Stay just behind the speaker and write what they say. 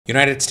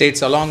United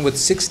States, along with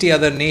 60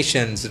 other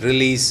nations,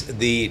 release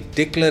the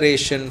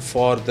Declaration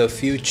for the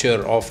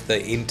Future of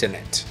the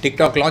Internet.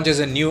 TikTok launches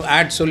a new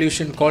ad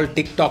solution called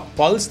TikTok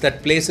Pulse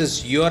that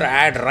places your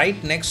ad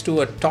right next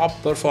to a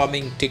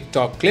top-performing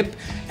TikTok clip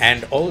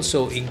and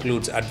also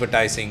includes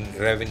advertising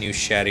revenue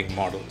sharing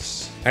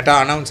models.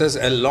 Meta announces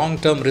a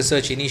long-term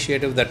research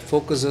initiative that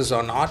focuses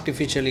on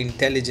artificial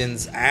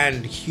intelligence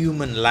and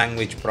human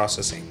language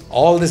processing.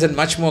 All this and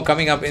much more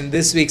coming up in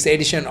this week's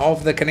edition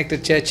of the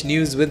Connected Church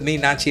News with me,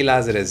 Natchi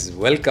Lazarus.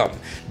 Welcome.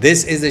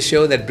 This is the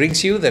show that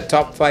brings you the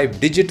top 5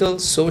 digital,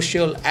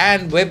 social,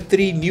 and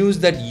Web3 news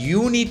that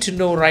you need to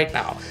know right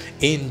now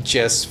in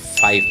just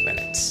 5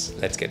 minutes.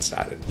 Let's get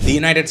started. The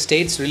United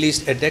States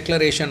released a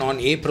declaration on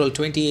April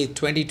 28,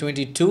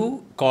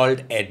 2022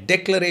 called a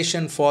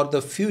Declaration for the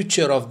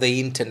Future of the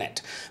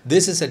Internet.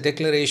 This is a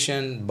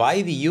declaration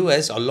by the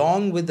US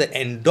along with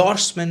the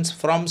endorsements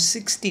from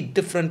 60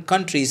 different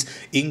countries,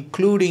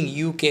 including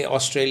UK,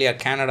 Australia,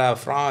 Canada,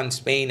 France,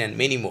 Spain, and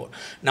many more.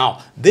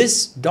 Now,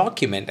 this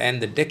document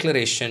and the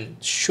declaration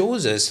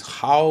shows us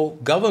how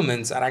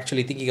governments are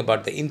actually thinking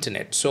about the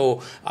internet.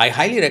 So I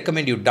highly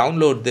recommend you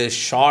download this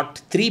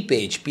short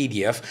 3-page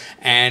PDF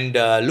and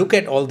look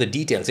at all the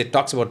details. It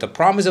talks about the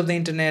promise of the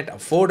internet,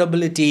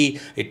 affordability,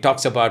 it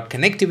talks about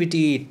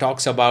connectivity, it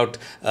talks about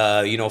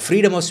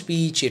freedom of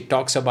speech, it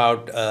talks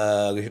about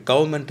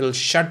governmental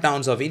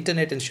shutdowns of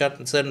internet in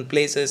certain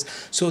places.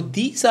 So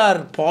these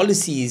are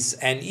policies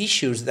and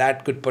issues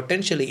that could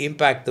potentially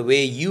impact the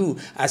way you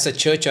as a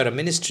church or a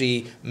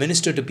ministry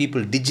minister to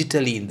people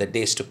digitally in the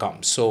days to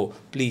come. So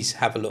please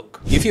have a look.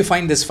 If you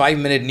find this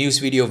 5-minute news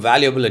video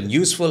valuable and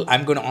useful,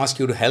 I'm going to ask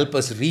you to help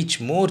us reach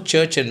more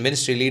church and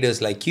ministry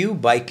leaders like you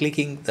by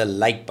clicking the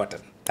like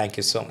button. Thank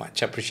you so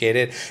much. Appreciate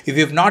it. If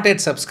you've not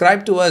yet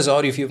subscribed to us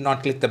or if you've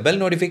not clicked the bell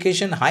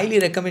notification, highly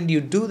recommend you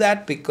do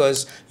that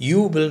because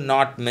you will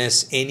not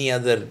miss any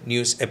other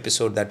news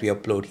episode that we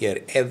upload here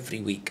every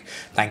week.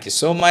 Thank you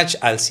so much.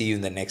 I'll see you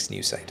in the next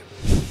news item.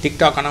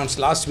 TikTok announced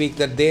last week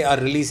that they are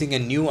releasing a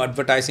new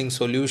advertising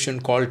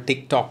solution called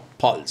TikTok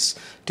Pulse.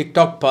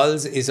 TikTok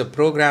Pulse is a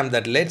program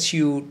that lets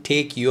you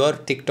take your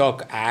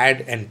TikTok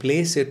ad and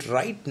place it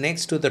right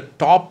next to the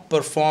top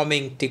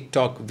performing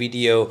TikTok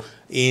video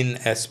in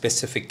a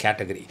specific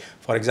category.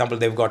 For example,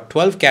 they've got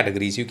 12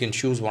 categories. You can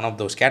choose one of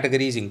those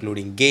categories,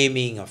 including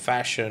gaming or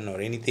fashion or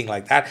anything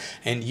like that.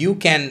 And you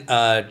can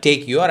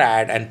take your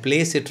ad and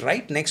place it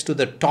right next to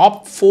the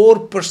top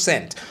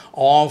 4%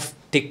 of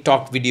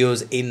TikTok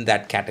videos in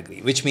that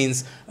category, which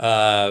means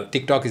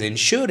TikTok is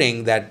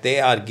ensuring that they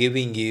are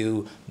giving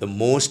you the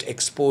most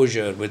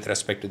exposure with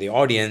respect to the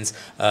audience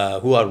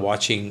who are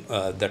watching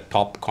the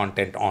top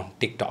content on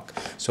TikTok.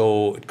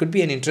 So it could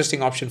be an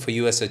interesting option for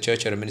you as a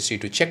church or a ministry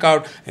to check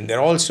out. And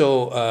they're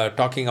also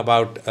talking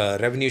about a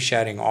revenue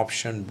sharing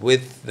option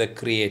with the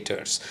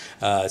creators,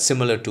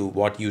 similar to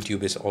what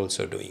YouTube is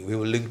also doing. We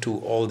will link to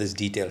all these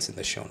details in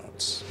the show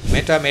notes.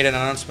 Meta made an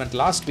announcement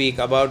last week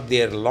about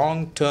their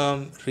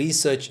long-term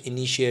research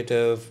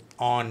initiative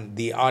on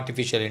the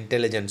artificial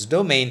intelligence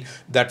domain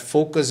that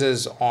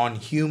focuses on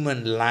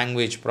human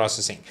language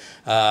processing.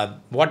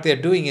 What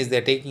they're doing is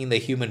they're taking the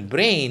human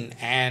brain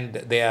and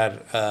they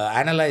are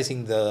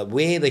analyzing the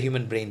way the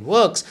human brain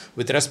works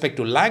with respect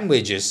to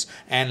languages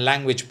and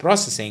language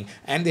processing,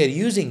 and they're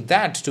using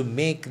that to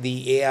make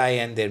the AI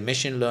and their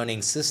machine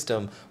learning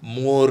system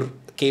more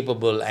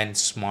capable and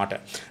smarter.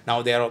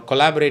 Now they are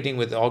collaborating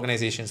with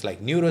organizations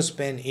like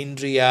Neurospin,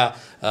 Indria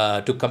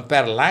to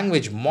compare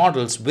language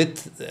models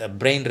with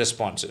brain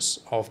responses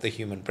of the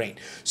human brain.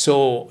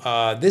 So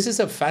this is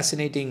a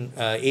fascinating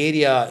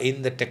area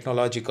in the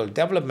technological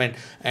development,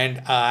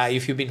 and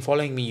if you've been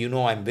following me, you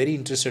know I'm very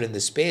interested in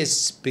this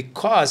space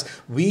because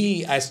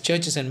we as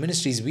churches and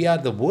ministries, we are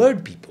the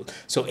word people.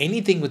 So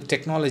anything with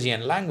technology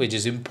and language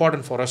is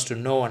important for us to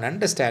know and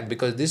understand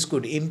because this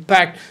could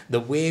impact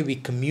the way we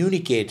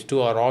communicate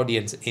to our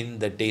audience in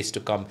the days to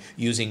come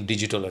using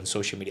digital and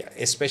social media,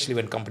 especially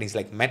when companies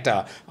like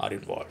Meta are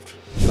involved.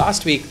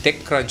 Last week,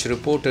 TechCrunch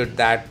reported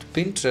that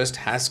Pinterest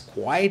has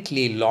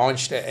quietly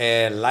launched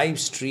a live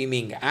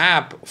streaming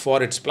app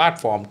for its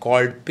platform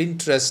called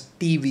Pinterest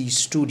TV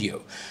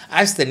Studio.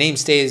 As the name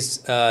says,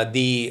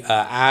 the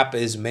app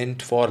is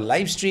meant for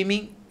live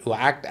streaming to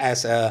act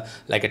as a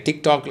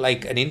TikTok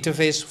like an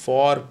interface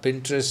for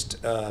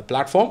Pinterest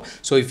platform.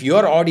 So if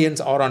your audience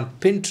are on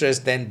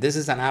Pinterest, then this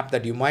is an app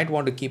that you might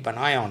want to keep an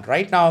eye on.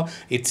 Right now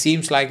it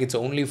seems like it's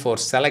only for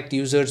select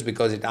users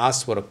because it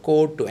asks for a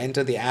code to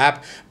enter the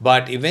app,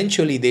 but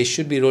eventually they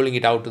should be rolling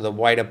it out to the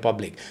wider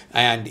public.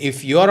 And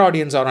if your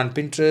audience are on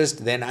Pinterest,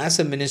 then as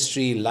a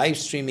ministry, live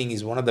streaming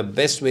is one of the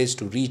best ways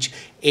to reach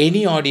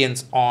any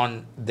audience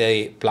on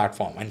the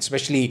platform, and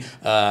especially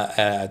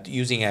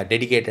using a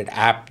dedicated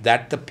app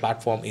that the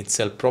platform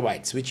itself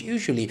provides, which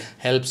usually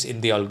helps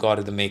in the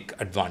algorithmic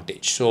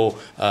advantage. So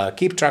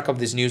keep track of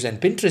this news,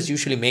 and Pinterest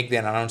usually make their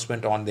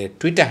announcement on their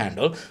Twitter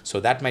handle, so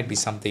that might be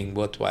something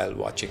worthwhile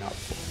watching out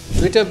for.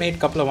 Twitter made a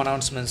couple of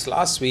announcements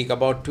last week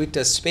about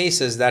Twitter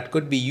Spaces that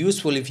could be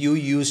useful if you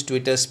use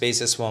Twitter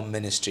Spaces for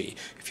Ministry.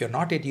 If you're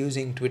not yet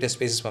using Twitter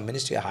Spaces for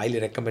Ministry, I highly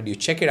recommend you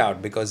check it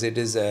out because it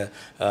is a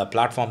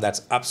platform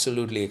that's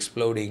absolutely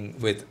exploding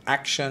with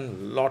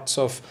action, lots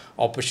of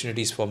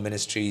opportunities for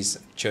ministries,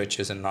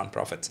 churches, and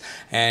nonprofits.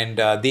 And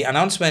the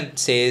announcement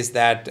says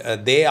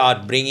that they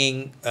are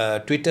bringing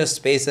Twitter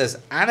Spaces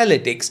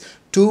analytics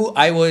to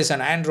iOS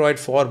and Android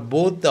for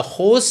both the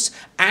hosts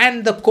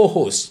and the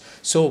co-hosts.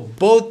 So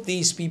both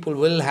these people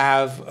will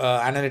have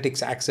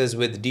analytics access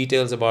with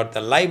details about the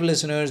live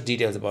listeners,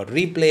 details about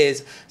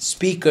replays,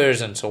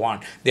 speakers, and so on.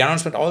 The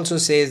announcement also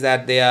says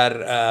that they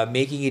are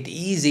making it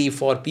easy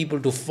for people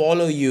to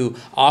follow you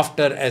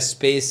after a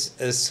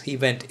Spaces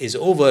event is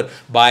over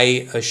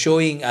by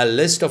showing a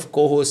list of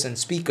co-hosts and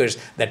speakers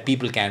that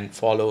people can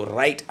follow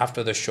right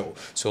after the show.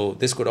 So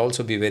this could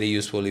also be very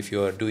useful if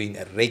you are doing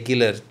a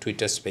regular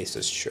Twitter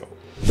Spaces show.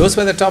 Those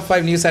were the top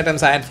 5 news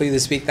items I had for you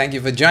this week. Thank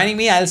you for joining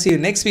me. I'll see you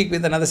next week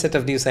with another set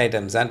of news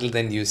items. Until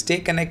then, you stay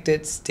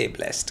connected, stay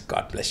blessed.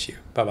 God bless you.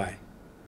 Bye-bye.